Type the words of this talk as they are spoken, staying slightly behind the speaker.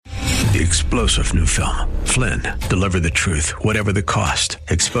The explosive new film, Flynn, deliver the truth, whatever the cost.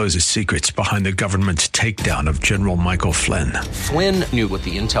 Exposes secrets behind the government's takedown of General Michael Flynn. Flynn knew what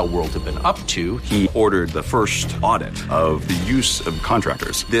the intel world had been up to. He ordered the first audit of the use of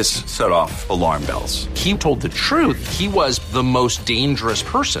contractors. This set off alarm bells. He told the truth. He was the most dangerous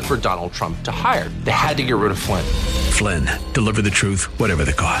person for Donald Trump to hire. They had to get rid of Flynn. Flynn, deliver the truth, whatever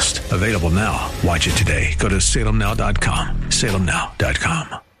the cost. Available now. Watch it today. Go to salemnow.com.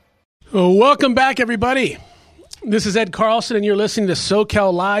 salemnow.com. Welcome back, everybody. This is Ed Carlson, and you're listening to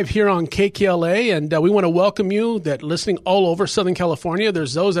SoCal Live here on KKLA, and we want to welcome you that listening all over Southern California.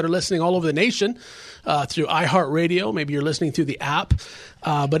 There's those that are listening all over the nation through iHeartRadio. Maybe you're listening through the app,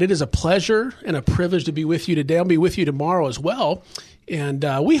 but it is a pleasure and a privilege to be with you today. I'll be with you tomorrow as well, and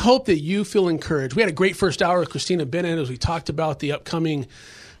we hope that you feel encouraged. We had a great first hour with Christina Bennett as we talked about the upcoming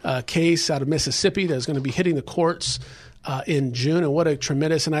case out of Mississippi that is going to be hitting the courts in June, and what a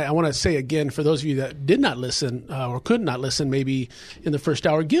tremendous, and I want to say again, for those of you that did not listen or could not listen maybe in the first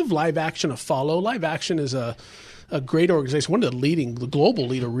hour, give Live Action a follow. Live Action is a great organization, one of the global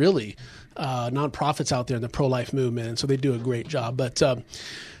leader really, nonprofits out there in the pro-life movement, and so they do a great job. But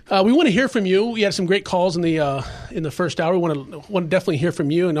we want to hear from you. We had some great calls in the first hour. We want to definitely hear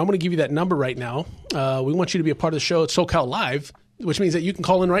from you, and I'm going to give you that number right now. We want you to be a part of the show at SoCal Live, which means that you can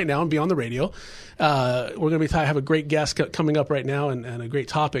call in right now and be on the radio. We're going to have a great guest coming up right now and a great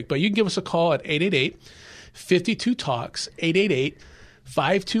topic. But you can give us a call at 888-52-TALKS,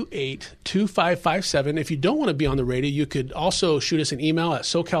 888-528-2557. If you don't want to be on the radio, you could also shoot us an email at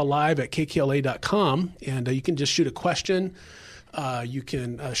socallive@kkla.com, and you can just shoot a question. You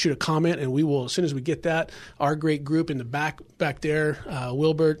can shoot a comment, and we will, as soon as we get that, our great group in the back there,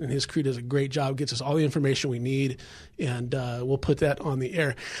 Wilbert and his crew does a great job, gets us all the information we need, and we'll put that on the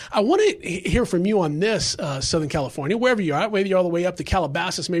air. I want to hear from you on this, Southern California, wherever you're at, whether you're all the way up to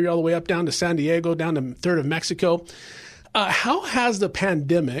Calabasas, maybe you're all the way up down to San Diego, down to Third of Mexico. How has the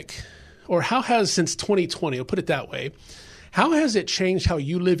pandemic, or how has since 2020, I'll put it that way, how has it changed how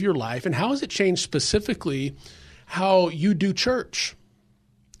you live your life, and how has it changed specifically how you do church?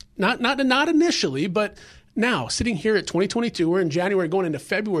 Not initially, but now, sitting here at 2022, we're in January going into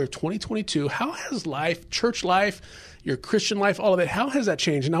February of 2022. How has life, church life, your Christian life, all of that, how has that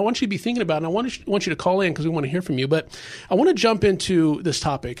changed? And I want you to be thinking about it, and I want you to call in because we want to hear from you. But I want to jump into this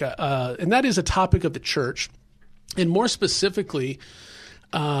topic, and that is a topic of the church. And more specifically,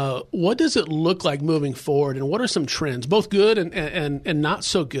 what does it look like moving forward, and what are some trends, both good and not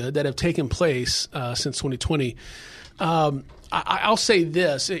so good, that have taken place since 2020? I'll say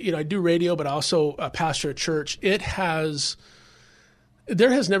this: I do radio, but I also pastor a church. There has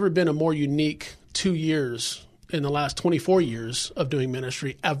never been a more unique 2 years in the last 24 years of doing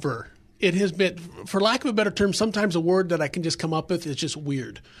ministry ever. It has been, for lack of a better term, sometimes a word that I can just come up with is just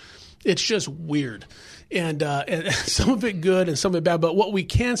weird. It's just weird. And some of it good and some of it bad. But what we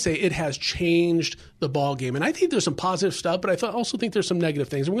can say, it has changed the ball game. And I think there's some positive stuff, but I also think there's some negative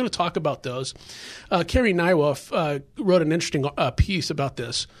things. And we're going to talk about those. Carrie Nywoff wrote an interesting piece about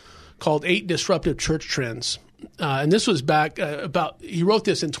this called 8 Disruptive Church Trends. And this was back he wrote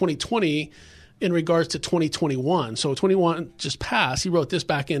this in 2020 in regards to 2021. So 21 just passed. He wrote this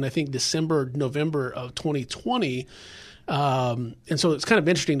back in, I think, November of 2020. And so it's kind of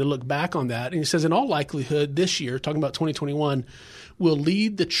interesting to look back on that. And he says, in all likelihood, this year, talking about 2021, will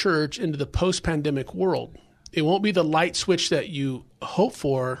lead the church into the post-pandemic world. It won't be the light switch that you hope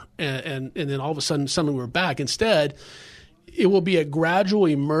for, and then all of a sudden suddenly we're back. Instead, it will be a gradual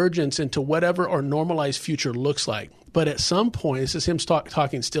emergence into whatever our normalized future looks like. But at some point, this is him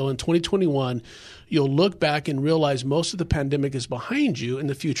talking still, in 2021, you'll look back and realize most of the pandemic is behind you and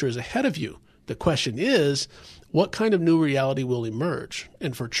the future is ahead of you. The question is, what kind of new reality will emerge?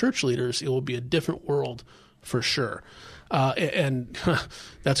 And for church leaders, it will be a different world for sure. And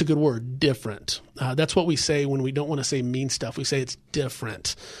that's a good word, different. That's what we say when we don't want to say mean stuff. We say it's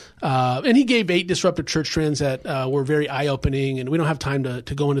different. And he gave 8 disruptive church trends that were very eye-opening, and we don't have time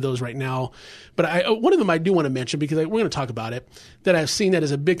to go into those right now. But one of them I do want to mention, because we're going to talk about it, that I've seen that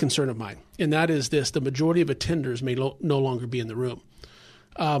is a big concern of mine, and that is this: the majority of attenders may no longer be in the room.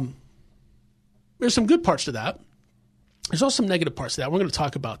 There's some good parts to that. There's also some negative parts to that. We're going to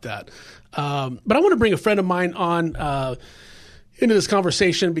talk about that. But I want to bring a friend of mine on into this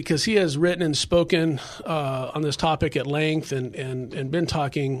conversation, because he has written and spoken on this topic at length, and been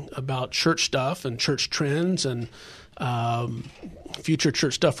talking about church stuff and church trends and future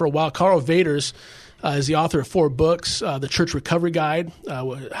church stuff for a while. Carl Vaters is the author of 4 books, The Church Recovery Guide,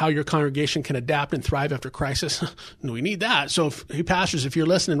 How Your Congregation Can Adapt and Thrive After Crisis. We need that. So, pastors, if you're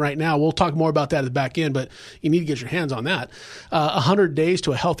listening right now, we'll talk more about that at the back end, but you need to get your hands on that. 100 Days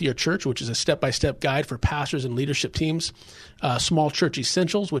to a Healthier Church, which is a step-by-step guide for pastors and leadership teams. Small Church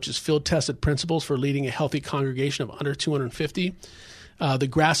Essentials, which is field-tested principles for leading a healthy congregation of under 250. The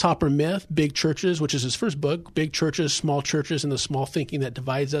Grasshopper Myth, Big Churches, which is his first book, Big Churches, Small Churches, and the Small Thinking That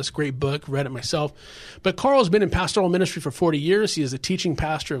Divides Us. Great book, read it myself. But Carl's been in pastoral ministry for 40 years. He is a teaching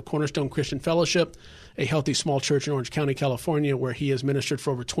pastor of Cornerstone Christian Fellowship, a healthy small church in Orange County, California, where he has ministered for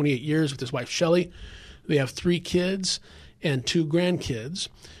over 28 years with his wife, Shelley. They have 3 kids and 2 grandkids.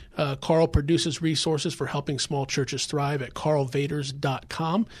 Carl produces resources for helping small churches thrive at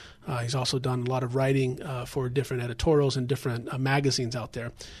carlvaters.com. He's also done a lot of writing for different editorials and different magazines out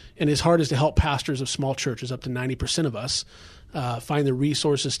there. And his heart is to help pastors of small churches, up to 90% of us, find the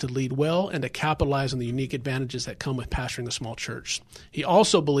resources to lead well and to capitalize on the unique advantages that come with pastoring a small church. He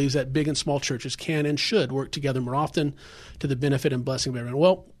also believes that big and small churches can and should work together more often to the benefit and blessing of everyone.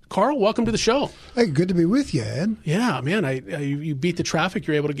 Well, Carl, welcome to the show. Hey, good to be with you, Ed. Yeah, man, you beat the traffic.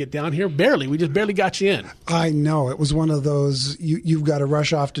 You're able to get down here. Barely. We just barely got you in. I know. It was one of those, you've got to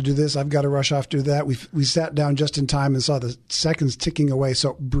rush off to do this. I've got to rush off to do that. We sat down just in time and saw the seconds ticking away.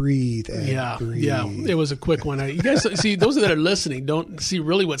 So breathe, Ed. Yeah, breathe. yeah. It was a quick one. You guys see, those that are listening don't see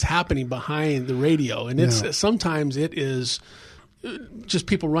really what's happening behind the radio. And sometimes it is just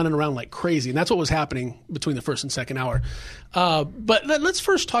people running around like crazy. And that's what was happening between the first and second hour. But let's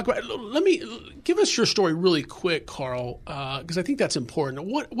first talk about, let me give us your story really quick, Carl, because I think that's important.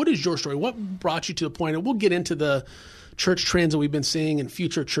 What is your story? What brought you to the point? And we'll get into the church trends that we've been seeing and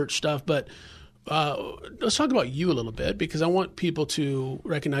future church stuff. But let's talk about you a little bit, because I want people to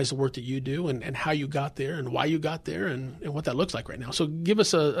recognize the work that you do and how you got there and why you got there and what that looks like right now. So give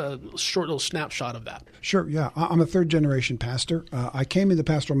us a short little snapshot of that. Sure, yeah. I'm a third-generation pastor. I came into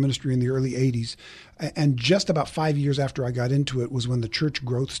pastoral ministry in the early 80s, and just about 5 years after I got into it was when the church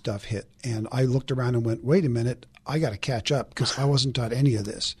growth stuff hit. And I looked around and went, wait a minute, I got to catch up, because I wasn't taught any of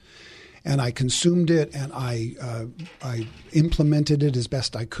this. And I consumed it, and I implemented it as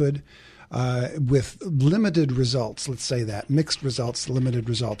best I could. With limited results, let's say that. Mixed results, limited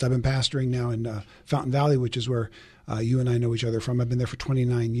results. I've been pastoring now in Fountain Valley, which is where you and I know each other from. I've been there for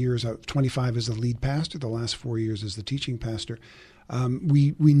 29 years, 25 as the lead pastor, the last 4 years as the teaching pastor.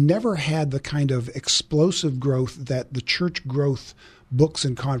 We never had the kind of explosive growth that the church growth books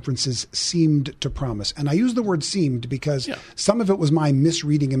and conferences seemed to promise. And I use the word seemed because some of it was my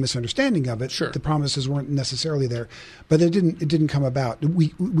misreading and misunderstanding of it. Sure. The promises weren't necessarily there, but it didn't come about. We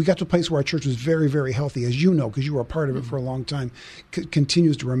got to a place where our church was very, very healthy, as you know, because you were a part of it for a long time,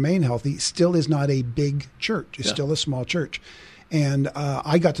 continues to remain healthy, still is not a big church. It's still a small church. And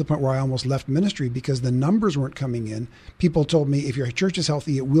I got to the point where I almost left ministry because the numbers weren't coming in. People told me, if your church is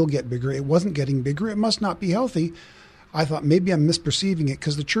healthy, it will get bigger. It wasn't getting bigger. It must not be healthy. I thought maybe I'm misperceiving it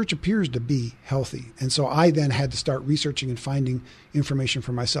because the church appears to be healthy. And so I then had to start researching and finding information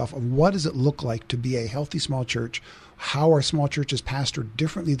for myself of what does it look like to be a healthy small church? How are small churches pastored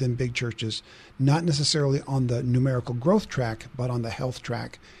differently than big churches? Not necessarily on the numerical growth track, but on the health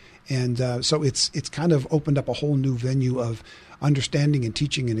track. And so it's kind of opened up a whole new venue of understanding and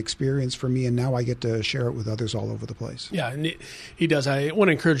teaching and experience for me, and now I get to share it with others all over the place. Yeah, and he does. I want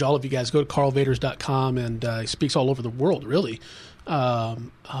to encourage all of you guys, go to carlvaters.com, and he speaks all over the world, really,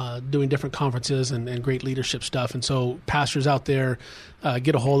 doing different conferences and great leadership stuff. And so pastors out there,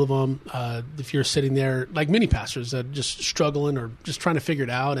 get a hold of them. If you're sitting there, like many pastors that are just struggling or just trying to figure it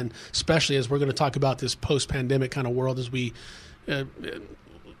out, and especially as we're going to talk about this post-pandemic kind of world as we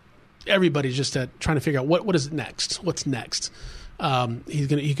everybody's just trying to figure out what is next. What's next?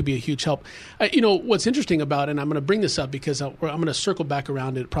 He could be a huge help. What's interesting about, and I'm going to bring this up because I'm going to circle back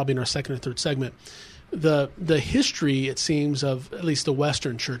around it probably in our second or third segment. The history, it seems, of at least the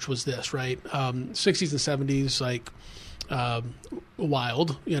Western church was this, right? 60s and 70s, like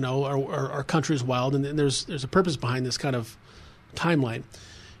wild. Our country is wild, and there's a purpose behind this kind of timeline.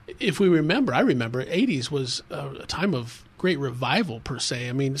 If we remember, I remember 80s was a time of great revival per se.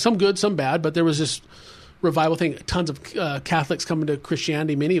 I mean, some good, some bad, but there was this revival thing. Tons of Catholics coming to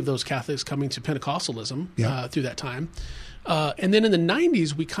Christianity, many of those Catholics coming to Pentecostalism through that time. And then in the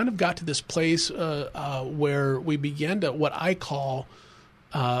 90s, we kind of got to this place where we began to, what I call,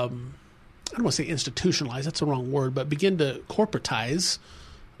 I don't want to say institutionalize, that's the wrong word, but begin to corporatize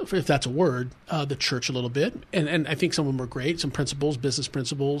if that's a word, the church a little bit. And I think some of them were great, some principles, business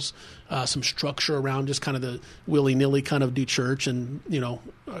principles, some structure around just kind of the willy-nilly kind of do church. And,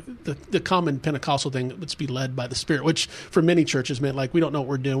 the common Pentecostal thing, let's be led by the Spirit, which for many churches meant like, we don't know what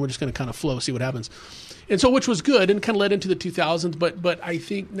we're doing. We're just going to kind of flow, see what happens. And so, which was good and kind of led into the 2000s. But I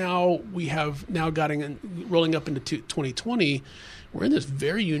think now we have rolling up into 2020, we're in this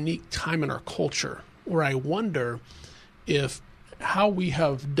very unique time in our culture where I wonder if how we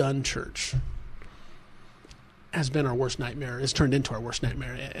have done church has been our worst nightmare, has turned into our worst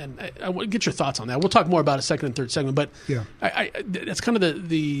nightmare. And I want to get your thoughts on that. We'll talk more about a second and third segment, but yeah. That's kind of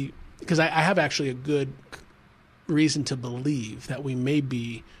because I have actually a good reason to believe that we may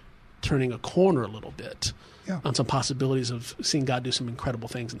be turning a corner a little bit on some possibilities of seeing God do some incredible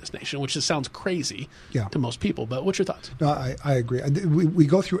things in this nation, which just sounds crazy to most people. But what's your thoughts? No, I agree. We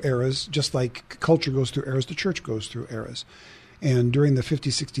go through eras, just like culture goes through eras, the church goes through eras. And during the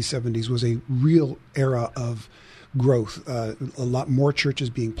 50s, 60s, 70s was a real era of growth. A lot more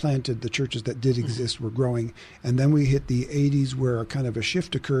churches being planted. The churches that did exist were growing. And then we hit the 80s where kind of a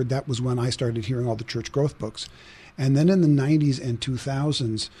shift occurred. That was when I started hearing all the church growth books. And then in the 90s and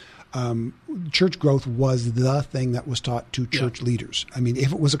 2000s, church growth was the thing that was taught to church leaders. I mean,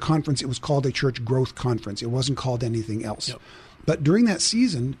 if it was a conference, it was called a church growth conference. It wasn't called anything else. Yep. But during that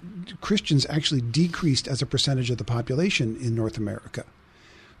season, Christians actually decreased as a percentage of the population in North America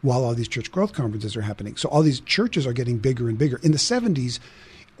while all these church growth conferences are happening. So all these churches are getting bigger and bigger. In the 70s,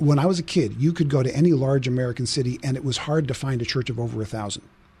 when I was a kid, you could go to any large American city and it was hard to find a church of over 1,000.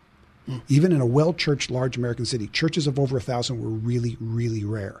 Even in a well-churched large American city, churches of over 1,000 were really, really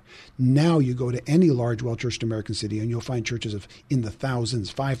rare. Now you go to any large, well-churched American city and you'll find churches in the thousands,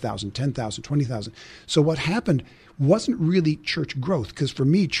 5,000, 10,000, 20,000. So what happened wasn't really church growth, because for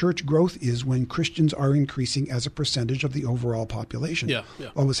me, church growth is when Christians are increasing as a percentage of the overall population.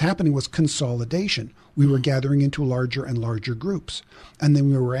 What was happening was consolidation. We were gathering into larger and larger groups. And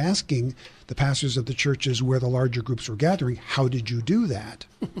then we were asking the pastors of the churches where the larger groups were gathering, how did you do that?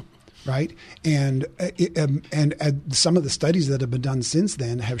 Right? And some of the studies that have been done since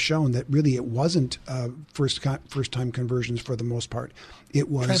then have shown that really it wasn't first-time conversions for the most part. It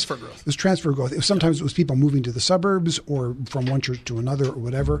was transfer growth. It was transfer growth. Sometimes it was people moving to the suburbs or from one church to another or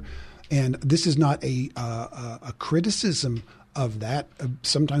whatever. And this is not a criticism of that.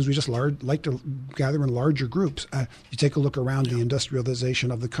 Sometimes we just like to gather in larger groups. You take a look around the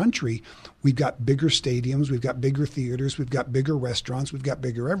industrialization of the country. We've got bigger stadiums, we've got bigger theaters, we've got bigger restaurants, we've got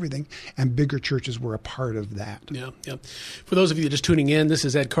bigger everything, and bigger churches were a part of that. Yeah. For those of you just tuning in, this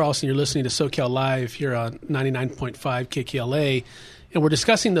is Ed Carlson. You're listening to SoCal Live here on 99.5 KKLA. And we're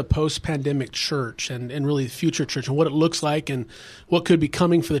discussing the post-pandemic church and really the future church and what it looks like and what could be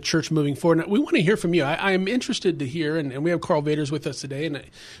coming for the church moving forward. And we want to hear from you. I am interested to hear, and we have Carl Vaters with us today, and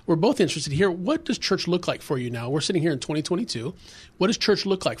we're both interested to hear, what does church look like for you now? We're sitting here in 2022. What does church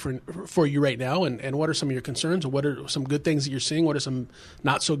look like for you right now, and what are some of your concerns, and what are some good things that you're seeing? What are some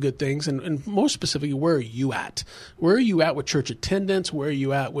not so good things? And more specifically, where are you at? Where are you at with church attendance? Where are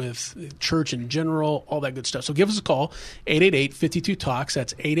you at with church in general? All that good stuff. So give us a call, 888-52-TALKS.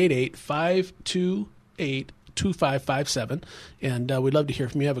 That's 888-528-2557. And we'd love to hear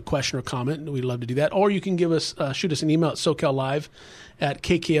from you. Have a question or comment, and we'd love to do that. Or you can shoot us an email at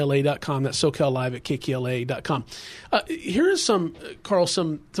SoCalLive@KKLA.com. That's SoCalLive@KKLA.com. Here is Carl,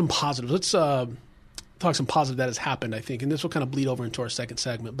 some positives. Let's talk some positive that has happened, I think. And this will kind of bleed over into our second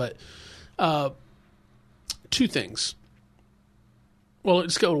segment. But two things. Well,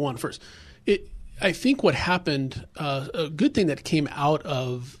 let's go to one first. I think what happened, a good thing that came out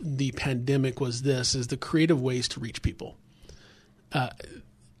of the pandemic is the creative ways to reach people.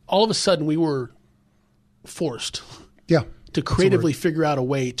 All of a sudden, we were forced to creatively figure out a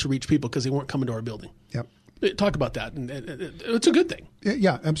way to reach people because they weren't coming to our building. Yep. Talk about that. And it's a good thing.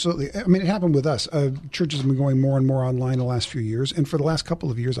 Yeah, absolutely. I mean, it happened with us. Churches have been going more and more online the last few years. And for the last couple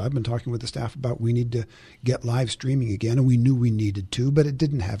of years, I've been talking with the staff about we need to get live streaming again. And we knew we needed to, but it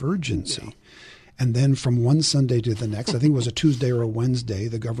didn't have urgency. Yeah. And then from one Sunday to the next, I think it was a Tuesday or a Wednesday,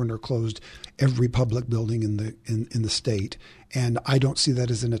 the governor closed every public building in the state. And I don't see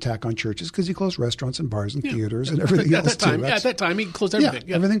that as an attack on churches because he closed restaurants and bars and theaters and everything else too. At that time, he closed everything.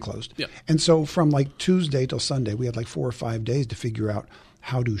 Yeah, everything closed. Yeah. And so from like Tuesday till Sunday, we had like 4 or 5 days to figure out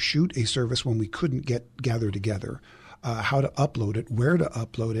how to shoot a service when we couldn't gather together. How to upload it, where to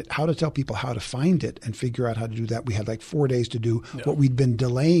upload it, how to tell people how to find it and figure out how to do that. We had like 4 days to do what we'd been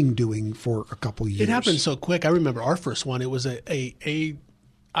delaying doing for a couple years. It happened so quick. I remember our first one. It was a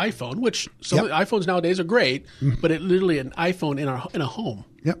iPhone, which some iPhones nowadays are great, but it literally an iPhone in a home.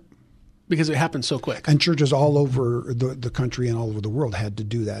 Yep. because it happened so quick. And churches all over the country and all over the world had to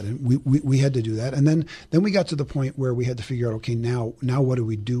do that. And we had to do that. And then we got to the point where we had to figure out, okay, now what do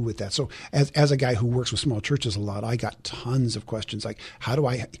we do with that? So as a guy who works with small churches a lot, I got tons of questions like, how do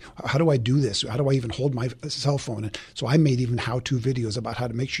I do this? How do I even hold my cell phone? And so I made even how-to videos about how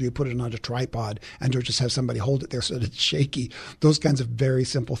to make sure you put it on a tripod and to just have somebody hold it there so that it's shaky. Those kinds of very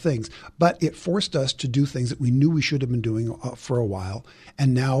simple things. But it forced us to do things that we knew we should have been doing for a while.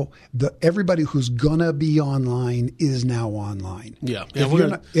 And now everybody who's gonna be online is now online. Yeah.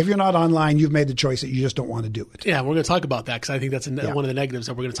 If you're not online, you've made the choice that you just don't want to do it. Yeah, we're going to talk about that because I think that's one of the negatives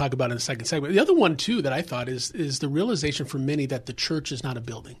that we're going to talk about in the second segment. The other one too that I thought is the realization for many that the church is not a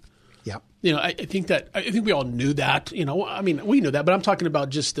building. Yeah. I think we all knew that. We knew that, but I'm talking about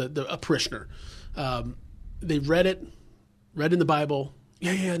just a parishioner. They read in the Bible.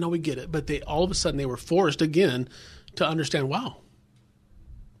 Yeah, no, we get it. But all of a sudden they were forced again to understand, wow,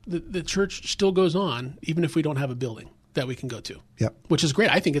 the church still goes on even if we don't have a building that we can go to. Yep. Which is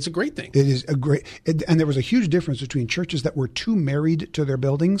great. I think it's a great thing. It is and there was a huge difference between churches that were too married to their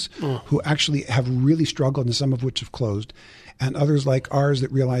buildings, who actually have really struggled and some of which have closed, and others like ours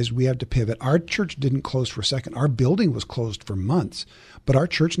that realized we had to pivot. Our church didn't close for a second. Our building was closed for months, but our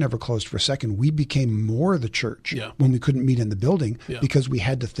church never closed for a second. We became more the church when we couldn't meet in the building because we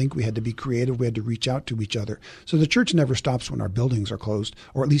had to think, we had to be creative, we had to reach out to each other. So the church never stops when our buildings are closed,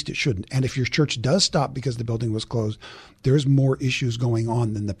 or at least it shouldn't. And if your church does stop because the building was closed, there's more issues going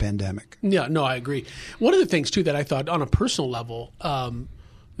on than the pandemic. Yeah, no, I agree. One of the things too that I thought on a personal level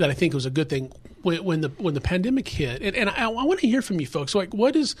that I think was a good thing when the pandemic hit, and I want to hear from you folks. Like,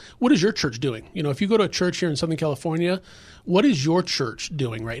 what is your church doing? If you go to a church here in Southern California, what is your church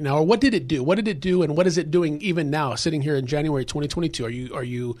doing right now, or what did it do? What did it do, and what is it doing even now, sitting here in January 2022? Are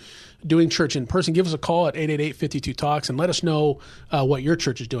you doing church in person? Give us a call at 888-52-TALKS and let us know what your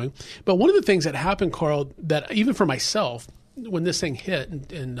church is doing. But one of the things that happened, Carl, that even for myself, when this thing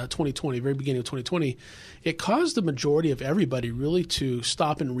hit in 2020, very beginning of 2020, it caused the majority of everybody really to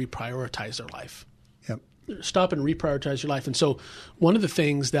stop and reprioritize their life. Yep. Stop and reprioritize your life. And so one of the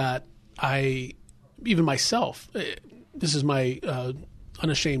things that even myself, this is my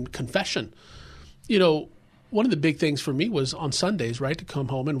unashamed confession, one of the big things for me was on Sundays, right, to come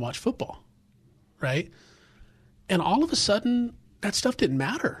home and watch football, right? And all of a sudden, that stuff didn't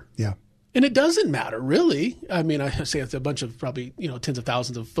matter. Yeah. And it doesn't matter, really. I mean, I say it's a bunch of probably, tens of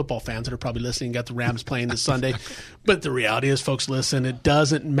thousands of football fans that are probably listening, got the Rams playing this Sunday. But the reality is, folks, listen, it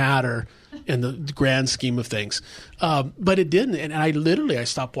doesn't matter in the grand scheme of things. But it didn't. And I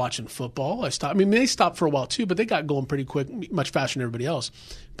stopped watching football. They stopped for a while too, but they got going pretty quick, much faster than everybody else.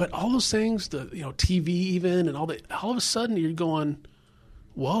 But all those things, TV even, and all of a sudden you're going,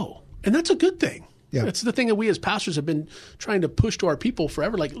 whoa. And that's a good thing. Yeah. It's the thing that we as pastors have been trying to push to our people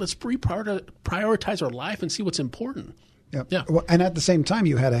forever. Like, let's prioritize our life and see what's important. Yep. Yeah. Well, and at the same time,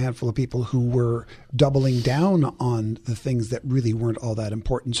 you had a handful of people who were doubling down on the things that really weren't all that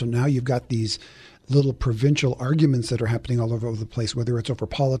important. So now you've got these little provincial arguments that are happening all over the place, whether it's over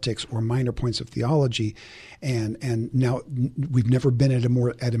politics or minor points of theology. And now we've never been at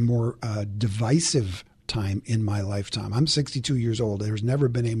a more divisive time in my lifetime. I'm 62 years old. There's never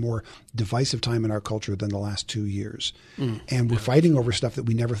been a more divisive time in our culture than the last 2 years. And we're fighting over stuff that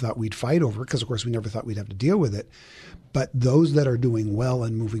we never thought we'd fight over because, of course, we never thought we'd have to deal with it. But those that are doing well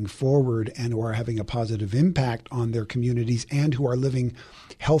and moving forward and who are having a positive impact on their communities and who are living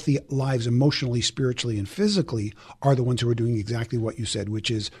healthy lives emotionally, spiritually, and physically are the ones who are doing exactly what you said,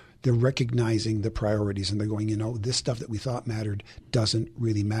 which is they're recognizing the priorities and they're going, this stuff that we thought mattered doesn't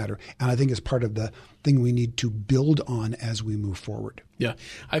really matter. And I think it's part of the thing we need to build on as we move forward. Yeah.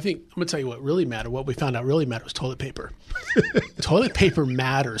 I think I'm going to tell you what really mattered. What we found out really mattered was toilet paper. Toilet paper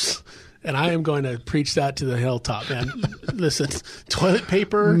matters. And I am going to preach that to the hilltop, man. Listen, toilet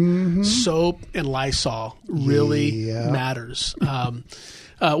paper, soap, and Lysol really matters. One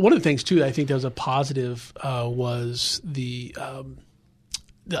of the things, too, that I think that was a positive was the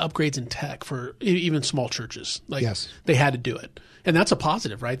upgrades in tech for even small churches. They had to do it. And that's a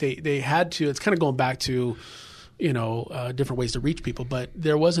positive, right? They had to. It's kind of going back to, different ways to reach people. But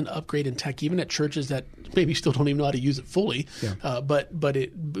there was an upgrade in tech, even at churches that maybe still don't even know how to use it fully. Yeah. But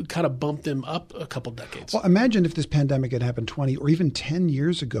it kind of bumped them up a couple decades. Well, imagine if this pandemic had happened 20 or even 10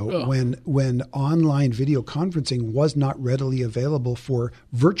 years ago when online video conferencing was not readily available for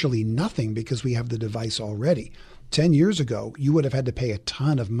virtually nothing because we have the device already. 10 years ago, you would have had to pay a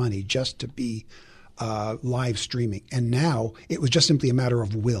ton of money just to be live streaming. And now it was just simply a matter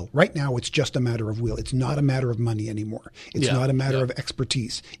of will. Right now, it's just a matter of will. It's not a matter of money anymore. It's not a matter of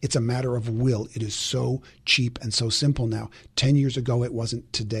expertise. It's a matter of will. It is so cheap and so simple now. 10 years ago, it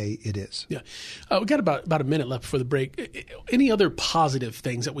wasn't. Today, it is. Yeah. We got about a minute left before the break. Any other positive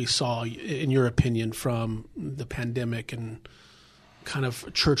things that we saw, in your opinion, from the pandemic and kind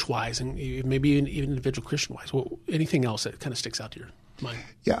of church-wise and maybe even individual Christian-wise? Well, anything else that kind of sticks out to your mind?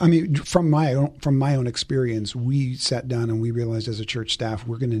 Yeah, I mean, from my own experience, we sat down and we realized as a church staff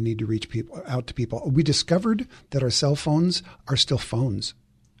we're going to need to reach out to people. We discovered that our cell phones are still phones.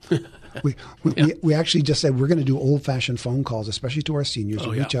 We actually just said we're going to do old-fashioned phone calls, especially to our seniors,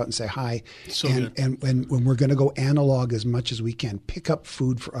 and reach out and say hi. And when we're going to go analog as much as we can, pick up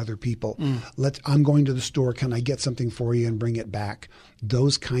food for other people. I'm going to the store. Can I get something for you and bring it back?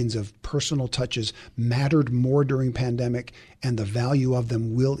 Those kinds of personal touches mattered more during pandemic, and the value of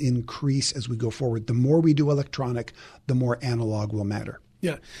them will increase as we go forward. The more we do electronic, the more analog will matter.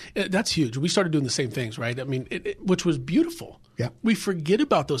 Yeah, that's huge. We started doing the same things, right? I mean, which was beautiful. Yeah. We forget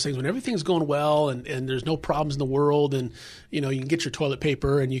about those things when everything's going well and there's no problems in the world, and you can get your toilet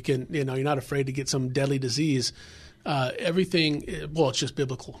paper and you can, you're not afraid to get some deadly disease. Everything, it's just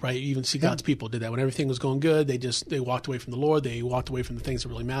biblical, right? You even see God's people did that when everything was going good. They walked away from the Lord. They walked away from the things that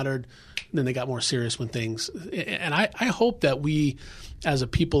really mattered. And then they got more serious when things. And I hope that we, as a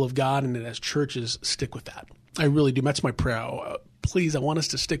people of God and as churches, stick with that. I really do. That's my prayer. Please, I want us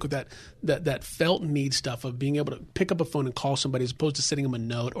to stick with that felt need stuff of being able to pick up a phone and call somebody as opposed to sending them a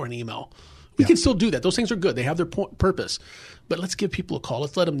note or an email. We can still do that. Those things are good. They have their purpose. But let's give people a call.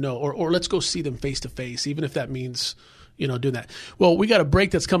 Let's let them know. Or let's go see them face to face, even if that means doing that. Well, we got a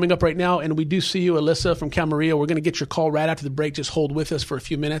break that's coming up right now, and we do see you, Alyssa from Camarillo. We're going to get your call right after the break. Just hold with us for a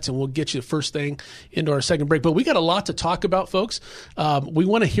few minutes, and we'll get you the first thing into our second break. But we got a lot to talk about, folks. We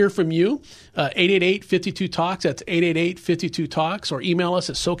want to hear from you. 888-52-TALKS. That's 888-52-TALKS. Or email us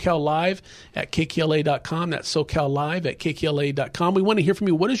at SoCalLive@KKLA.com. That's SoCalLive@KKLA.com. We want to hear from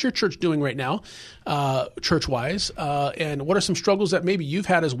you. What is your church doing right now, church-wise? And what are some struggles that maybe you've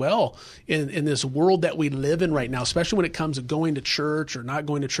had as well in this world that we live in right now, especially when it comes to going to church or not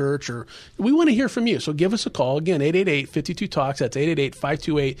going to church? Or we want to hear from you. So give us a call. Again, 888-52-TALKS. That's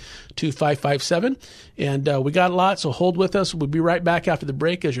 888-528-2557. And we got a lot, so hold with us. We'll be right back after the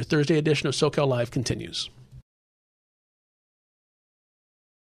break as your Thursday edition of SoCal Live continues.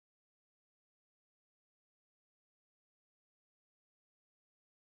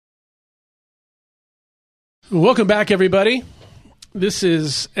 Welcome back, everybody. This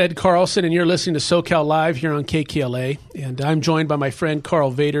is Ed Carlson, and you're listening to SoCal Live here on KKLA. And I'm joined by my friend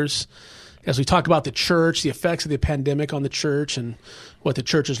Carl Vaters as we talk about the church, the effects of the pandemic on the church, and what the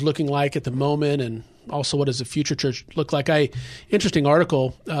church is looking like at the moment, and also what does the future church look like. Interesting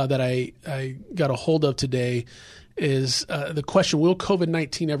article that I got a hold of today is the question, will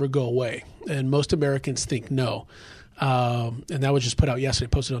COVID-19 ever go away? And most Americans think no. And that was just put out yesterday,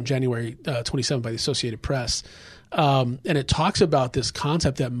 posted on January 27th by the Associated Press. And it talks about this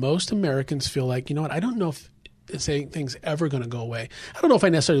concept that most Americans feel like, you know what, I don't know if things ever going to go away. I don't know if I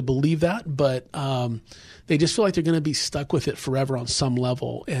necessarily believe that, but they just feel like they're going to be stuck with it forever on some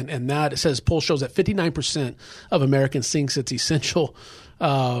level. And that, it says, poll shows that 59% of Americans thinks it's essential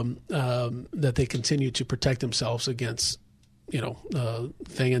that they continue to protect themselves against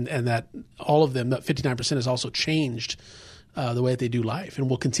thing, and that all of them, that 59% has also changed the way that they do life and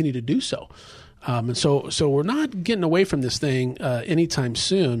will continue to do so. And so we're not getting away from this thing anytime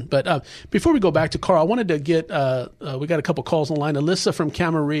soon. But before we go back to Carl, I wanted to get we got a couple calls on the line. Alyssa from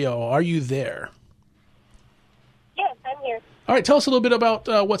Camarillo, are you there? Yes, I'm here. All right, tell us a little bit about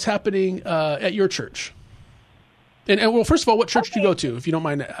what's happening at your church. And well, first of all, what church do you go to, if you don't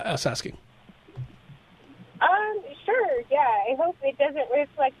mind us asking? Sure, yeah. I hope it doesn't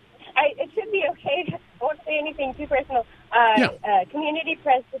reflect. It should be okay. I won't say anything too personal. Community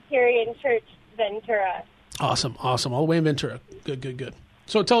Presbyterian Church, Ventura. Awesome. All the way in Ventura. Good.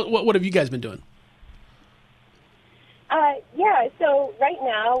 So what have you guys been doing? So right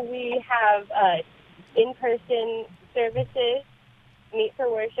now we have in-person services, meet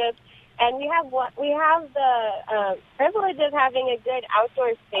for worship, and we have the privilege of having a good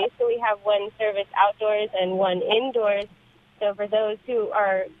outdoor space. So we have one service outdoors and one indoors. So for those who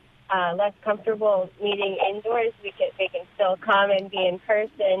are less comfortable meeting indoors, they can still come and be in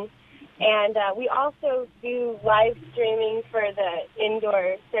person. And we also do live streaming for the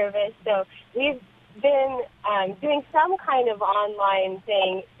indoor service. So we've been doing some kind of online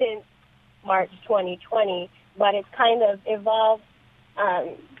thing since March 2020, but it's kind of evolved,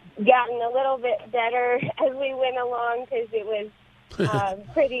 gotten a little bit better as we went along, because it was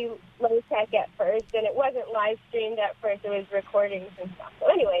pretty low tech at first, and it wasn't live streamed at first. It was recordings and stuff.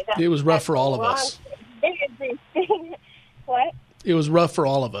 So anyway, it was rough for all of us. What? It was rough for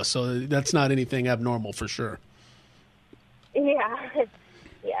all of us, so that's not anything abnormal for sure. Yeah.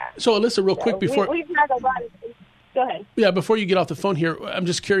 So Alyssa, real quick before we've had a lot of. Go ahead. Yeah, before you get off the phone here, I'm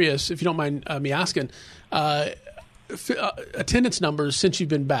just curious, if you don't mind me asking, attendance numbers since you've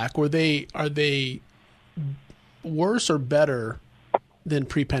been back, are they worse or better than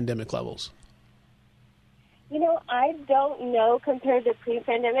pre-pandemic levels? I don't know compared to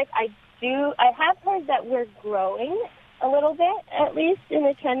pre-pandemic. I have heard that we're growing a little bit, at least in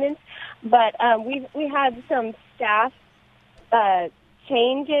attendance, but we had some staff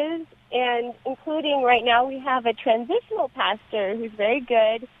changes, and including right now we have a transitional pastor who's very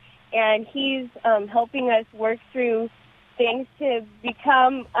good, and he's helping us work through things to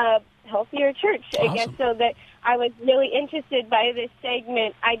become a healthier church. Awesome. I guess so that I was really interested by this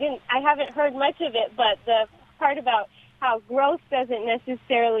segment. I haven't heard much of it, but the part about how growth doesn't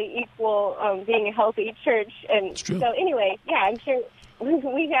necessarily equal being a healthy church. And so anyway, I'm sure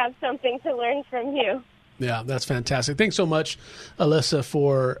we have something to learn from you. Yeah, that's fantastic. Thanks so much, Alyssa,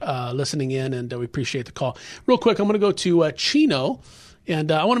 for listening in, and we appreciate the call. Real quick, I'm going to go to Chino,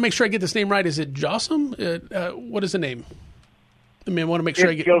 and I want to make sure I get this name right. Is it Jossam? What is the name? I want to make sure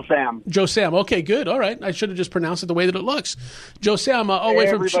I get Joe Sam. Joe Sam. Okay, good. All right. I should have just pronounced it the way that it looks. Joe Sam.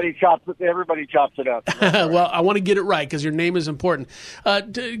 Everybody chops it up. Well, I want to get it right because your name is important.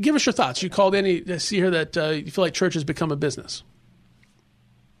 Give us your thoughts. You called in to see here that you feel like church has become a business.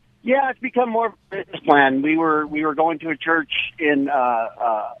 Yeah, it's become more of a business plan. We were going to a church in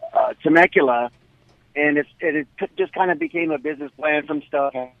Temecula, and it just kind of became a business plan. Some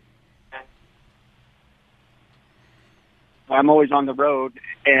stuff. I'm always on the road,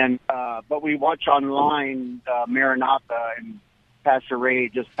 and but we watch online Maranatha, and Pastor Ray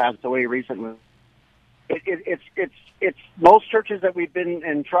just passed away recently. It's most churches that we've been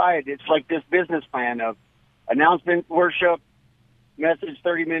and tried. It's like this business plan of announcement, worship, message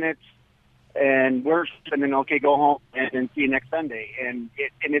 30 minutes, and worship, and then go home and see you next Sunday. And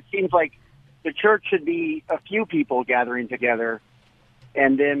it seems like the church should be a few people gathering together,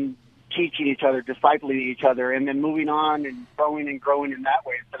 and then teaching each other, discipling each other, and then moving on and growing in that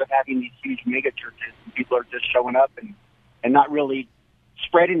way, instead of having these huge mega churches and people are just showing up and not really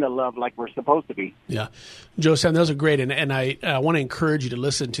spreading the love like we're supposed to be. Yeah. Joe Sam, those are great. And I want to encourage you to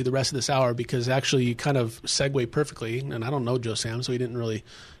listen to the rest of this hour, because actually you kind of segue perfectly. And I don't know Joe Sam, so he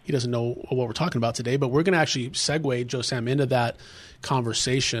doesn't know what we're talking about today, but we're going to actually segue Joe Sam into that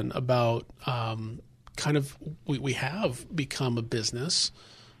conversation about kind of we have become a business,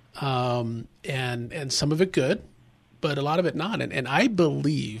 and some of it good, but a lot of it not. And I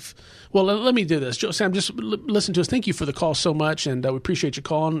believe, well, let me do this. Joe Sam, just listen to us. Thank you for the call so much, and we appreciate you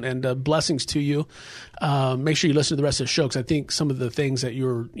calling, and blessings to you. Make sure you listen to the rest of the show, because I think some of the things that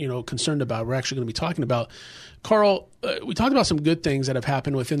you're concerned about, we're actually going to be talking about. Carl, we talked about some good things that have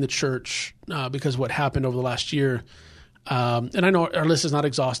happened within the church because of what happened over the last year. And I know our list is not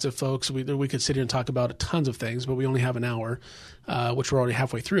exhaustive, folks. We could sit here and talk about tons of things, but we only have an hour, which we're already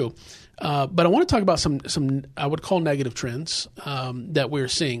halfway through. But I want to talk about some I would call negative trends that we're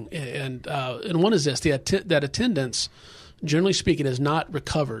seeing. And one is this, that attendance, generally speaking, is not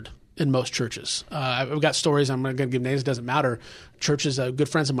recovered in most churches. I've got stories, I'm not going to give names, it doesn't matter. Churches, good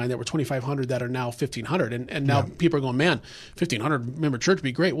friends of mine that were 2,500 that are now 1,500. And now people are going, man, 1,500 member church would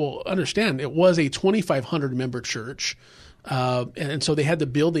be great. Well, understand, it was a 2,500 member church. And so they had the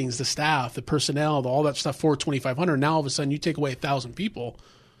buildings, the staff, the personnel, all that stuff for 2,500. Now all of a sudden you take away 1,000 people,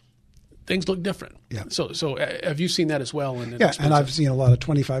 things look different. Yeah. So have you seen that as well? And I've seen a lot of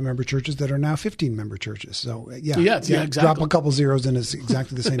 25-member churches that are now 15-member churches. So exactly. Drop a couple zeros and it's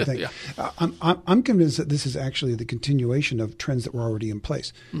exactly the same thing. I'm convinced that this is actually the continuation of trends that were already in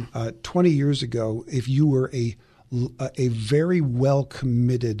place. 20 years ago, if you were a very well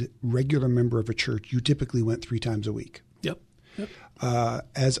committed regular member of a church, you typically went 3 times a week. Yep.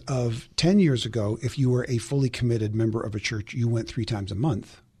 As of 10 years ago, if you were a fully committed member of a church, you went 3 times a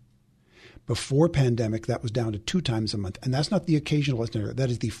month. Before pandemic, that was down to 2 times a month. And that's not the occasional listener. That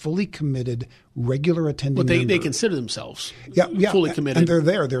is the fully committed, regular attending member. They consider themselves fully committed. And they're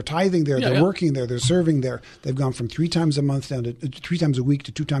there. They're tithing there. They're working there. They're serving there. They've gone from 3 times a month down to 3 times a week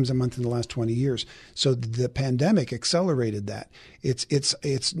to 2 times a month in the last 20 years. So the pandemic accelerated that.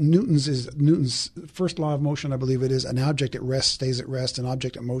 It's Newton's first law of motion, I believe it is. An object at rest stays at rest. An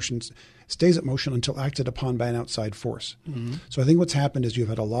object at motion stays at motion until acted upon by an outside force. Mm-hmm. So I think what's happened is you've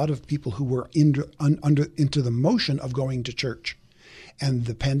had a lot of people who were into the motion of going to church. And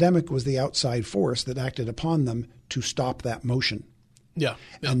the pandemic was the outside force that acted upon them to stop that motion. Yeah.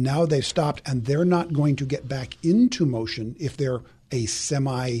 And now they've stopped, and they're not going to get back into motion if they're a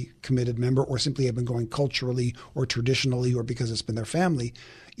semi-committed member or simply have been going culturally or traditionally or because it's been their family.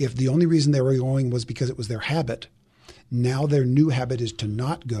 If the only reason they were going was because it was their habit, now their new habit is to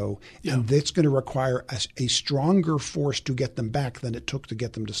not go, and that's going to require a stronger force to get them back than it took to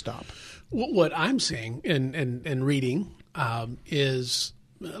get them to stop. What I'm seeing and reading is,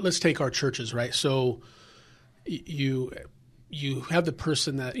 let's take our churches, right? So you have the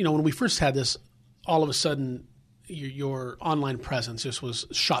person that, when we first had this, all of a sudden your online presence just was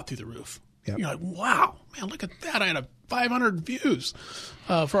shot through the roof. Yep. You're like, wow, man, look at that. I had 500 views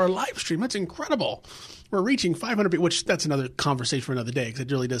for our live stream. That's incredible. We're reaching 500 people, which that's another conversation for another day because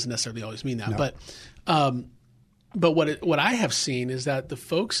it really doesn't necessarily always mean that. No. But what I have seen is that the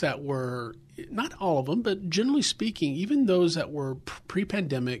folks that were, not all of them, but generally speaking, even those that were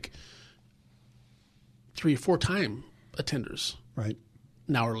pre-pandemic 3 or 4 time attenders, right,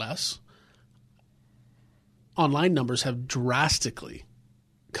 now or less, online numbers have drastically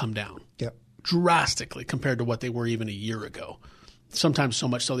come down. Yep. Drastically compared to what they were even a year ago. Sometimes so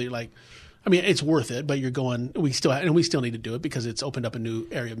much so that you're like, I mean, it's worth it, but you're going, we still need to do it because it's opened up a new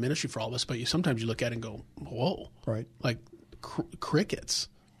area of ministry for all of us. But sometimes you look at it and go, whoa, right, like crickets.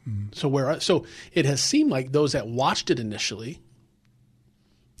 Mm-hmm. So it has seemed like those that watched it initially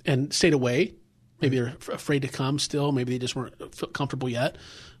and stayed away, maybe they're afraid to come still, maybe they just weren't comfortable yet,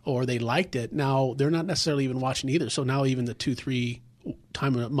 or they liked it. Now they're not necessarily even watching either. So now even the 2-3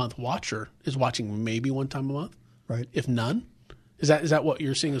 time a month watcher is watching maybe 1 time a month, right? If none. Is that what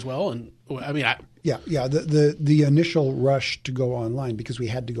you're seeing as well? And I mean, yeah. The initial rush to go online, because we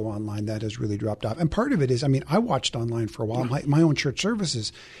had to go online, that has really dropped off. And part of it is, I mean, I watched online for a while, my own church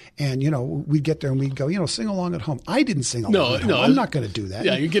services, and we'd get there and we'd go, sing along at home. I didn't sing along at home. I'm not going to do that.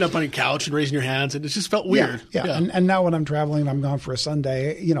 Yeah, you get up on your couch and raising your hands, and it just felt weird. Yeah. And now when I'm traveling and I'm gone for a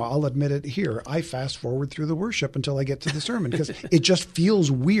Sunday, I'll admit it here. I fast forward through the worship until I get to the sermon because it just feels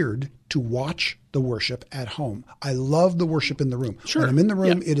weird to watch the worship at home. I love the worship in the room. Sure. When I'm in the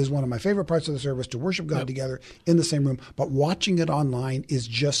room, it is one of my favorite parts of the service to worship God together in the same room. But watching it online is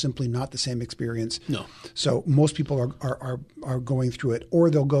just simply not the same experience. No. So most people are going through it, or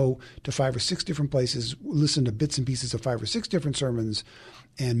they'll go to 5 or 6 different places, listen to bits and pieces of 5 or 6 different sermons,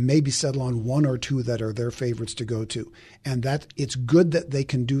 and maybe settle on 1 or 2 that are their favorites to go to. And that it's good that they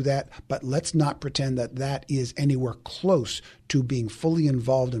can do that, but let's not pretend that that is anywhere close to being fully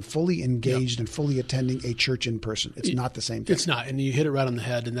involved and fully engaged and fully attending a church in person. It's not the same thing. It's not, and you hit it right on the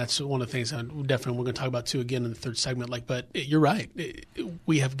head, and that's one of the things we're going to talk about too again in the third segment. But you're right.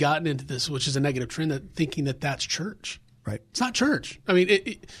 We have gotten into this, which is a negative trend, that thinking that that's church. Right. It's not church. I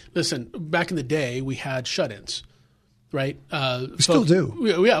mean, listen, back in the day, we had shut-ins. Right. We still do.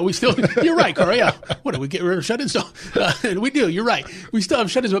 Yeah, we still. You're right, Carl. Yeah. What do we get rid of shut-ins? We do. You're right. We still have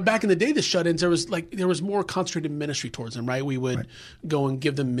shut-ins, but back in the day, the shut-ins there was more concentrated ministry towards them. Right. We would go and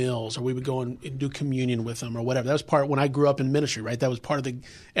give them meals, or we would go and do communion with them, or whatever. That was part when I grew up in ministry. Right. That was part of the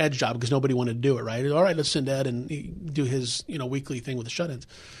Ed's job because nobody wanted to do it. Right. All right, let's send Ed and do his weekly thing with the shut-ins.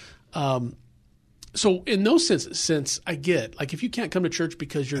 So in those sense, I get, like, if you can't come to church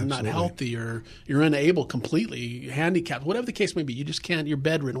because you're not healthy or you're unable completely, handicapped, whatever the case may be, you just can't, you're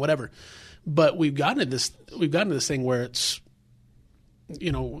bedridden, whatever. But we've gotten to this thing where it's,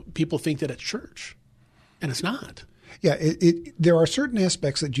 people think that it's church, and it's not. Yeah, there are certain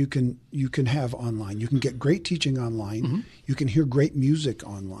aspects that you can have online. You can get great teaching online. Mm-hmm. You can hear great music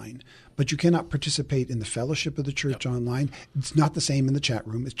online, but you cannot participate in the fellowship of the church online. It's not the same in the chat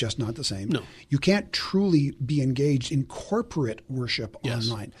room. It's just not the same. No. You can't truly be engaged in corporate worship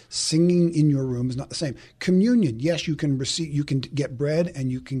online. Singing in your room is not the same. Communion, yes, you can get bread and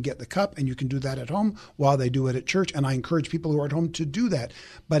you can get the cup, and you can do that at home while they do it at church. And I encourage people who are at home to do that,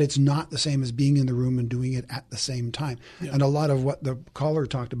 but it's not the same as being in the room and doing it at the same time. Yeah. And a lot of what the caller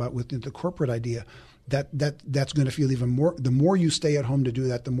talked about with the corporate idea, that's going to feel even more. The more you stay at home to do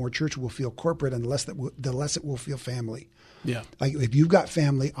that, the more church will feel corporate, and the less it will feel family. Yeah. Like if you've got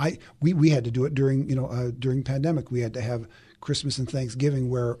family, we had to do it during pandemic. We had to have Christmas and Thanksgiving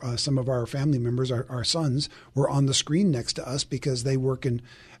where some of our family members, our sons, were on the screen next to us because they work in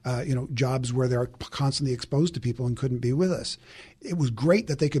jobs where they're constantly exposed to people and couldn't be with us. It was great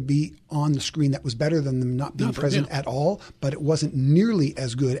that they could be on the screen. That was better than them not being present at all, but it wasn't nearly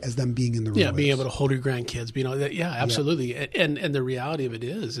as good as them being in the room. Yeah, being able to hold your grandkids. Absolutely. Yeah. And the reality of it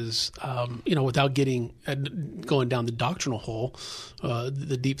is without going down the doctrinal hole,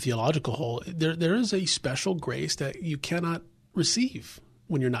 the deep theological hole, there is a special grace that you cannot receive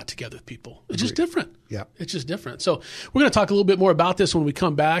when you're not together with people. It's just different. Yeah. It's just different. So we're going to talk a little bit more about this when we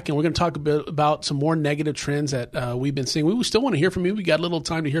come back, and we're going to talk a bit about some more negative trends that we've been seeing. We still want to hear from you. We got a little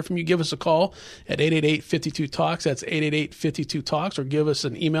time to hear from you. Give us a call at 888-52-TALKS. That's 888-52-TALKS, or give us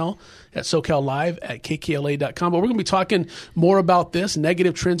an email at SoCalLive@KKLA.com. But we're going to be talking more about this,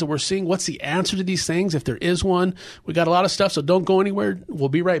 negative trends that we're seeing. What's the answer to these things, if there is one? We got a lot of stuff, so don't go anywhere. We'll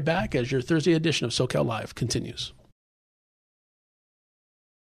be right back as your Thursday edition of SoCal Live continues.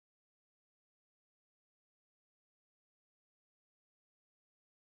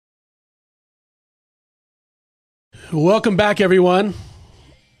 Welcome back, everyone.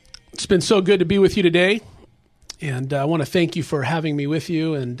 It's been so good to be with you today, and I want to thank you for having me with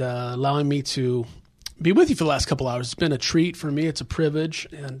you and allowing me to be with you for the last couple hours. It's been a treat for me. It's a privilege,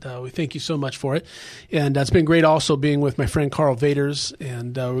 and we thank you so much for it. And it's been great also being with my friend Carl Vaters,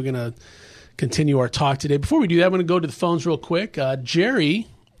 and we're going to continue our talk today. Before we do that, I'm going to go to the phones real quick. Jerry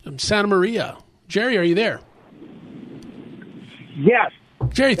from Santa Maria. Jerry, are you there? Yes.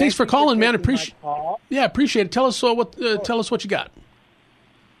 Jerry, thanks for calling, man. Appreciate it. Tell us what you got.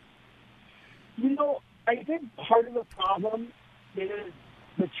 I think part of the problem is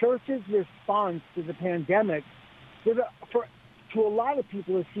the church's response to the pandemic. To a lot of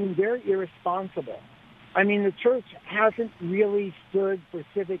people, it seemed very irresponsible. I mean, the church hasn't really stood for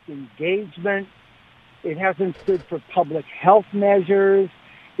civic engagement. It hasn't stood for public health measures.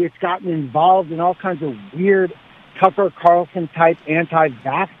 It's gotten involved in all kinds of weird Tucker Carlson-type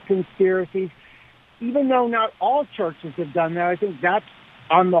anti-vax conspiracies. Even though not all churches have done that, I think that's,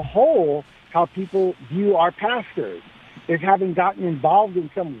 on the whole, how people view our pastors, is having gotten involved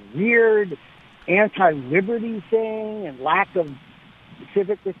in some weird anti-liberty thing and lack of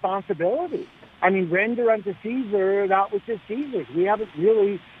civic responsibility. I mean, render unto Caesar that which is Caesar's. We haven't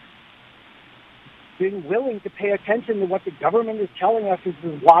really been willing to pay attention to what the government is telling us is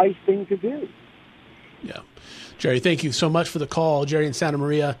the wise thing to do. Yeah. Jerry, thank you so much for the call. Jerry in Santa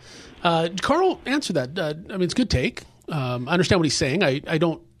Maria. Carl, answer that. I mean, it's a good take. I understand what he's saying. I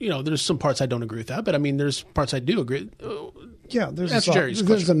don't, there's some parts I don't agree with that, but I mean, there's parts I do agree. Yeah, there's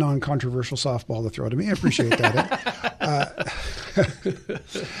a non-controversial softball to throw to me. I appreciate that.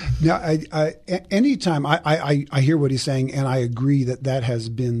 Now, anytime I hear what he's saying, and I agree that has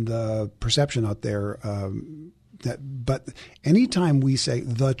been the perception out there. But anytime we say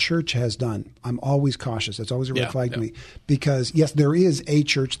the church has done, I'm always cautious. It's always a red flag to me, because yes, there is a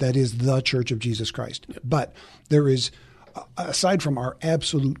church that is the Church of Jesus Christ, but there is, aside from our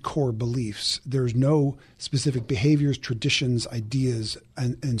absolute core beliefs, there's no specific behaviors, traditions, ideas,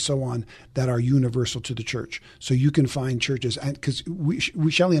 and so on that are universal to the church. So you can find churches, and because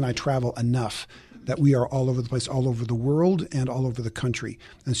Shelley and I travel enough that we are all over the place, all over the world and all over the country.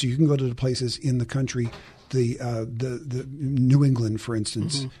 And so you can go to the places in the country, the New England, for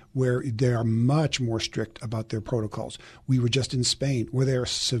instance, where they are much more strict about their protocols. We were just in Spain, where they are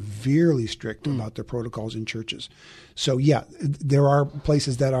severely strict about their protocols in churches. So yeah, there are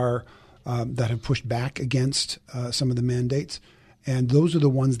places that are that have pushed back against some of the mandates, and those are the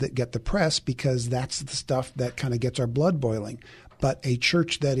ones that get the press, because that's the stuff that kind of gets our blood boiling. But a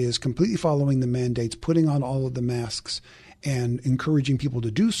church that is completely following the mandates, putting on all of the masks, and encouraging people to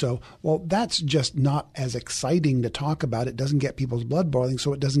do so, well, that's just not as exciting to talk about. It doesn't get people's blood boiling,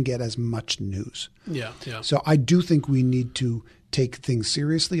 so it doesn't get as much news. Yeah. So I do think we need to take things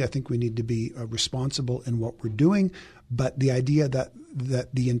seriously. I think we need to be responsible in what we're doing. But the idea that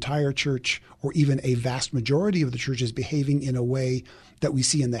the entire church, or even a vast majority of the church, is behaving in a way that we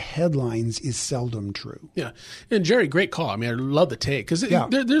see in the headlines is seldom true. Yeah. And Jerry, great call. I mean, I love the take, because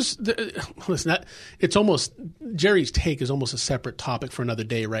it's almost, Jerry's take is almost a separate topic for another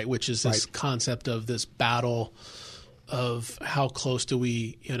day, right? Which is this concept of this battle of how close do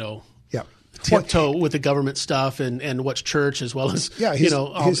we, tiptoe with the government stuff and what's church, as well as,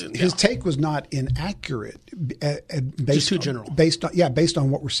 his take was not inaccurate. Just too general. Based on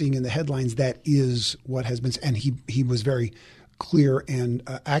what we're seeing in the headlines, that is what has been, and he was very clear and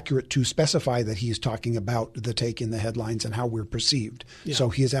accurate to specify that he is talking about the take in the headlines and how we're perceived. Yeah. So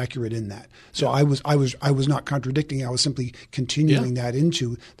he is accurate in that. So I was not contradicting. I was simply continuing that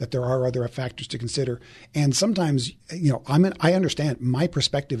into that there are other factors to consider. And sometimes, I understand my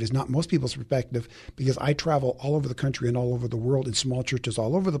perspective is not most people's perspective, because I travel all over the country and all over the world in small churches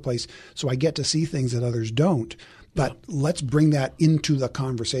all over the place. So I get to see things that others don't. But let's bring that into the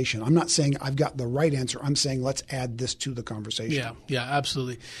conversation. I'm not saying I've got the right answer. I'm saying let's add this to the conversation. Yeah,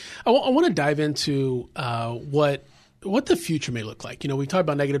 absolutely. I want to dive into what what the future may look like. We talked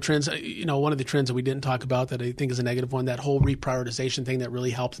about negative trends. One of the trends that we didn't talk about that I think is a negative one, that whole reprioritization thing that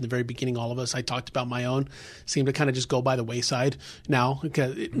really helped in the very beginning, all of us. I talked about my own, seemed to kind of just go by the wayside now.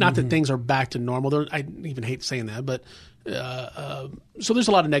 Not that things are back to normal. I even hate saying that, but so there's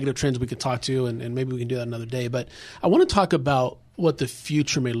a lot of negative trends we could talk to, and maybe we can do that another day. But I want to talk about what the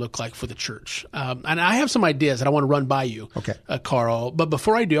future may look like for the church. And I have some ideas that I want to run by you, Carl. But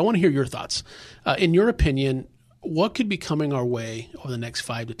before I do, I want to hear your thoughts. In your opinion, what could be coming our way over the next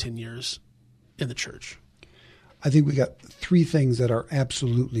 5 to 10 years in the church? I think we got 3 things that are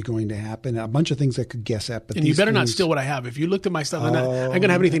absolutely going to happen. A bunch of things I could guess at. But and you better not steal what I have. If you looked at my stuff, I'm going to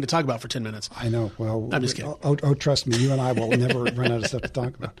have anything to talk about for 10 minutes. I know. Well, I'm just kidding. Trust me. You and I will never run out of stuff to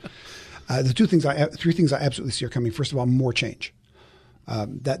talk about. The 3 things I absolutely see are coming. First of all, more change.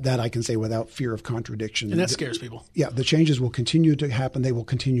 That I can say without fear of contradiction. And that scares people. Yeah, the changes will continue to happen. They will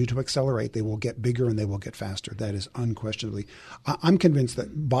continue to accelerate. They will get bigger and they will get faster. That is unquestionably. I'm convinced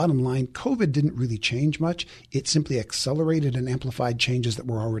that bottom line, COVID didn't really change much. It simply accelerated and amplified changes that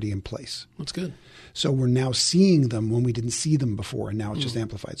were already in place. That's good. So we're now seeing them when we didn't see them before, and now it's just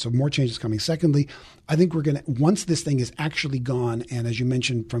amplified. So more changes coming. Secondly, I think we're going to, once this thing is actually gone, and as you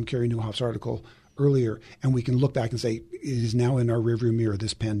mentioned from Carrie Newhoff's article earlier, and we can look back and say it is now in our rearview mirror,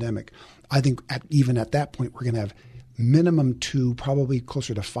 this pandemic. I think even at that point, we're going to have minimum 2, probably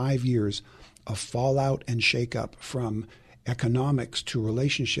closer to 5 years of fallout and shakeup from economics to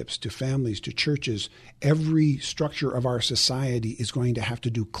relationships to families to churches. Every structure of our society is going to have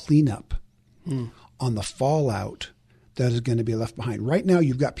to do cleanup on the fallout that is going to be left behind. Right now,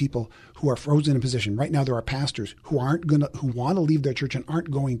 you've got people who are frozen in position. Right now, there are pastors who want to leave their church and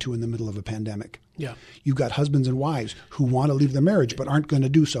aren't going to in the middle of a pandemic. Yeah, you've got husbands and wives who want to leave their marriage but aren't going to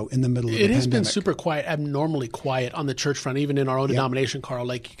do so in the middle of a pandemic. It has been super quiet, abnormally quiet on the church front, even in our own denomination, Carl.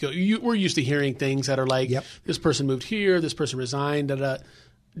 Like we're used to hearing things that are like, this person moved here, this person resigned, da-da.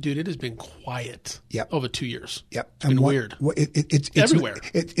 Dude, it has been quiet over 2 years. It's been weird. It's everywhere.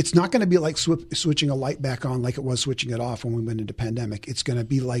 It's not going to be like switching a light back on like it was switching it off when we went into pandemic. It's going to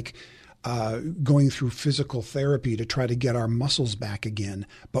be like going through physical therapy to try to get our muscles back again.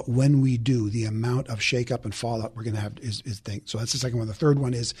 But when we do, the amount of shakeup and fallout we're going to have is things. So that's the second one. The third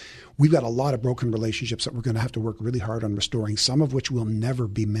one is we've got a lot of broken relationships that we're going to have to work really hard on restoring, some of which will never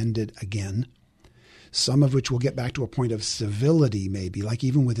be mended again. Some of which will get back to a point of civility, maybe, like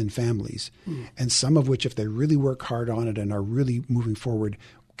even within families. And some of which, if they really work hard on it and are really moving forward,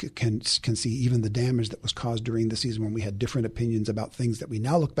 can see even the damage that was caused during the season when we had different opinions about things that we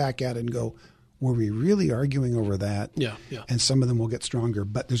now look back at and go, were we really arguing over that? Yeah. And some of them will get stronger.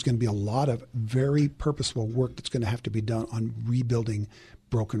 But there's going to be a lot of very purposeful work that's going to have to be done on rebuilding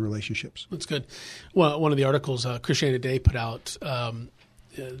broken relationships. That's good. Well, one of the articles Christianity Today put out,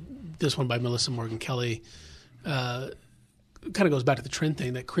 this one by Melissa Morgan Kelly, kind of goes back to the trend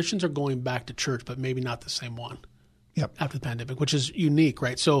thing that Christians are going back to church, but maybe not the same one after the pandemic, which is unique,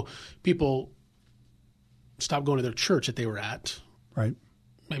 right? So people stopped going to their church that they were at, right?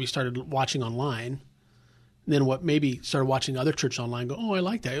 Maybe started watching online, and then maybe started watching other churches online, go, oh, I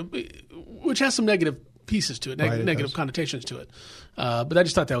like that, which has some negative pieces to it, negative connotations to it. But I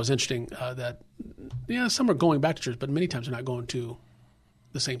just thought that was interesting that, some are going back to church, but many times they're not going to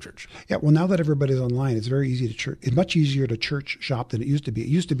the same church. Yeah, well, now that everybody's online, it's very easy to church. It's much easier to church shop than it used to be. It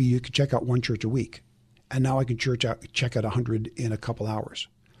used to be you could check out one church a week, and now I can check out 100 in a couple hours.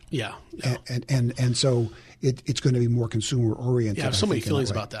 Yeah. And so it's going to be more consumer oriented. Yeah, I have so many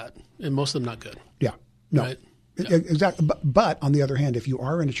feelings about that, and most of them not good. Yeah, no. Right? Exactly. But on the other hand, if you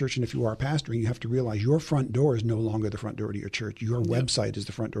are in a church and if you are pastoring, you have to realize your front door is no longer the front door to your church. Your website is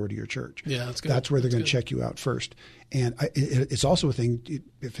the front door to your church. Yeah, that's good. That's where they're going to check you out first. And it's also a thing,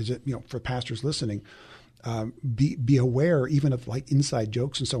 if it's for pastors listening, be aware even of like inside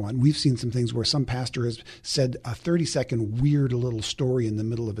jokes and so on. We've seen some things where some pastor has said a 30-second weird little story in the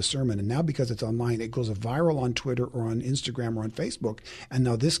middle of a sermon, and now because it's online, it goes viral on Twitter or on Instagram or on Facebook, and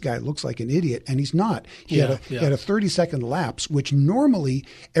now this guy looks like an idiot, and he's not. He had a 30-second lapse, which normally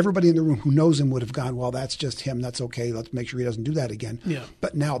everybody in the room who knows him would have gone, well, that's just him. That's okay. Let's make sure he doesn't do that again. Yeah.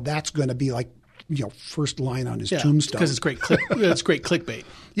 But now that's going to be like, first line on his tombstone. Because it's great clickbait.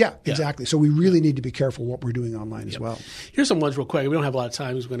 Yeah, exactly. So we really need to be careful what we're doing online as well. Here's some ones real quick. We don't have a lot of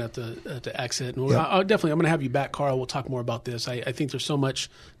time. We're going to have to exit. And I'm going to have you back, Carl. We'll talk more about this. I think there's so much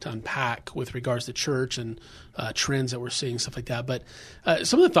to unpack with regards to church and trends that we're seeing, stuff like that. But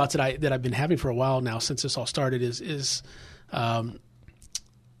some of the thoughts that I've been having for a while now since this all started is the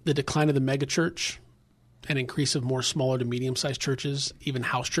decline of the megachurch and increase of more smaller to medium-sized churches, even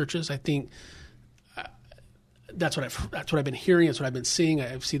house churches. I think That's what I've been hearing. That's what I've been seeing.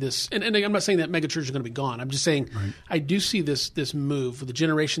 I see this, and I'm not saying that megachurch is going to be gone. I'm just saying I do see this move for the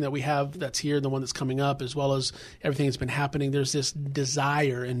generation that we have that's here, the one that's coming up, as well as everything that's been happening. There's this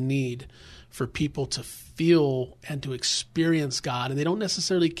desire and need for people to feel and to experience God, and they don't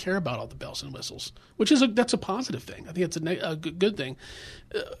necessarily care about all the bells and whistles, which is that's a positive thing. I think it's a good thing.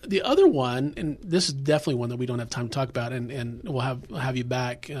 The other one, and this is definitely one that we don't have time to talk about, and we'll have you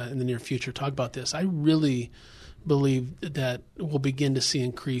back in the near future to talk about this. I really believe that we'll begin to see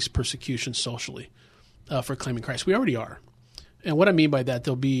increased persecution socially for claiming Christ. We already are. And what I mean by that,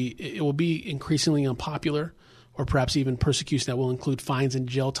 it will be increasingly unpopular, or perhaps even persecution that will include fines and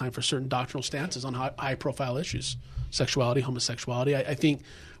jail time for certain doctrinal stances on high-profile issues, sexuality, homosexuality. I think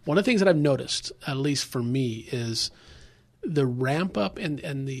one of the things that I've noticed, at least for me, is the ramp-up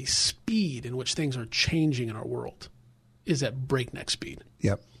and the speed in which things are changing in our world is at breakneck speed.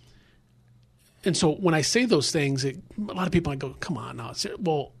 Yep. And so when I say those things, a lot of people go, come on now.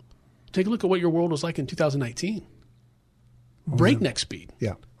 Well, take a look at what your world was like in 2019. Breakneck speed.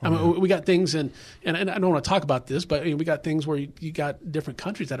 Yeah. I mean, we got things, and I don't want to talk about this, but we got things where you got different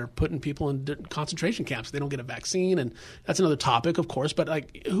countries that are putting people in concentration camps. They don't get a vaccine, and that's another topic, of course. But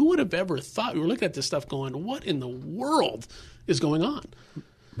like, who would have ever thought? We were looking at this stuff going, what in the world is going on?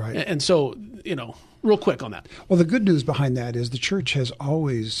 Right. And so, real quick on that. Well, the good news behind that is the church has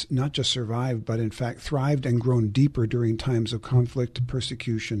always not just survived, but in fact thrived and grown deeper during times of conflict,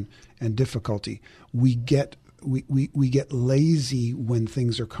 persecution, and difficulty. We get lazy when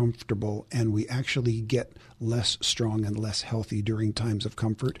things are comfortable, and we actually get less strong and less healthy during times of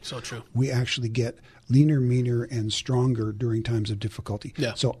comfort. So true. We actually get leaner, meaner, and stronger during times of difficulty.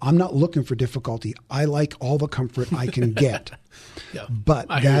 Yeah. So I'm not looking for difficulty. I like all the comfort I can get. Yeah. But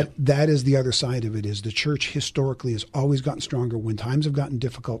that is the other side of it, is the church historically has always gotten stronger when times have gotten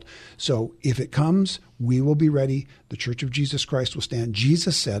difficult. So if it comes, we will be ready. The Church of Jesus Christ will stand.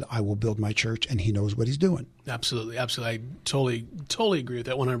 Jesus said, I will build my church, and he knows what he's doing. Absolutely. Absolutely. I totally agree with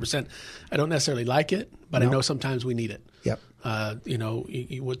that 100%. I don't necessarily like it, but I know sometimes we need it. Yep.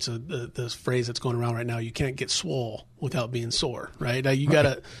 What's the phrase that's going around right now? You can't get swole without being sore, right? You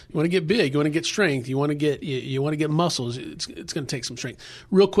want to get big, you want to get strength, you want to get muscles. It's going to take some strength.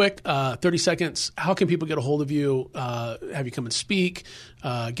 Real quick, 30 seconds. How can people get a hold of you? Have you come and speak?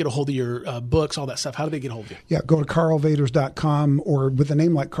 Get a hold of your books, all that stuff. How do they get a hold of you? Yeah, go to carlvaters.com, or with a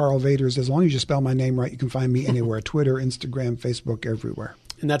name like Carl Vaters, as long as you spell my name right, you can find me anywhere: Twitter, Instagram, Facebook, everywhere.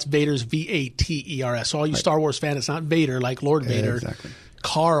 And that's Vaters, Vaters. So all you Star Wars fans, it's not Vader like Lord Vader. Exactly.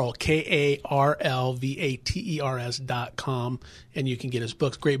 Carl, KarlVaters.com, and you can get his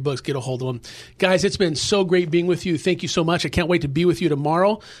books. Great books. Get a hold of them. Guys, it's been so great being with you. Thank you so much. I can't wait to be with you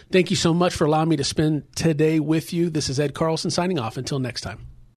tomorrow. Thank you so much for allowing me to spend today with you. This is Ed Carlson signing off. Until next time.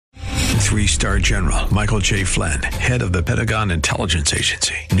 3-star General Michael J. Flynn, head of the Pentagon Intelligence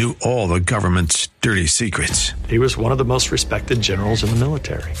Agency, knew all the government's dirty secrets. He was one of the most respected generals in the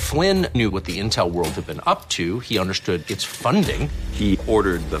military. Flynn knew what the intel world had been up to. He understood its funding. He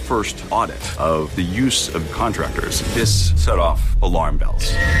ordered the first audit of the use of contractors. This set off alarm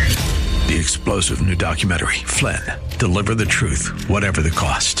bells. The explosive new documentary, Flynn, Deliver the Truth, Whatever the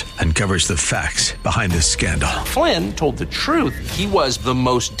Cost, uncovers the facts behind this scandal. Flynn told the truth. He was the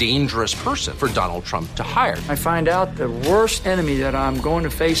most dangerous person for Donald Trump to hire. I find out the worst enemy that I'm going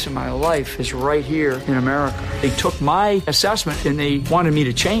to face in my life is right here in America. They took my assessment and they wanted me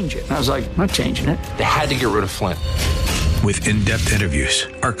to change it. And I was like, I'm not changing it. They had to get rid of Flynn. With in-depth interviews,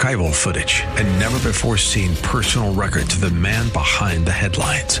 archival footage, and never-before-seen personal records of the man behind the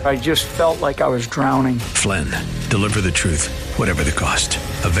headlines. I just felt like I was drowning. Flynn, Deliver the Truth, Whatever the Cost.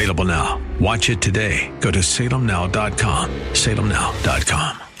 Available now. Watch it today. Go to salemnow.com.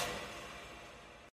 salemnow.com.